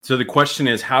So the question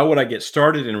is, how would I get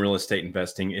started in real estate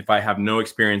investing if I have no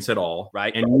experience at all?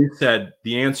 Right. And you said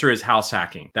the answer is house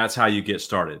hacking. That's how you get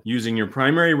started, using your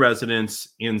primary residence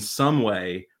in some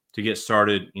way to get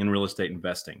started in real estate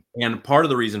investing. And part of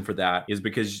the reason for that is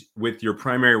because with your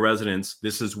primary residence,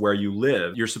 this is where you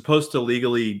live. You're supposed to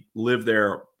legally live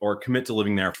there or commit to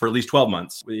living there for at least 12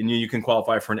 months. And you can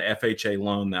qualify for an FHA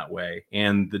loan that way.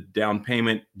 And the down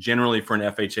payment generally for an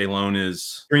FHA loan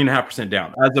is 3.5%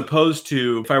 down, as opposed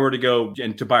to if I were to go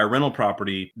and to buy a rental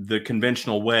property, the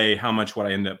conventional way, how much would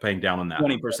I end up paying down on that?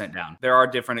 20% down. There are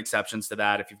different exceptions to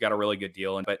that if you've got a really good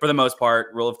deal. But for the most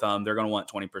part, rule of thumb, they're going to want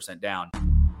 20% down.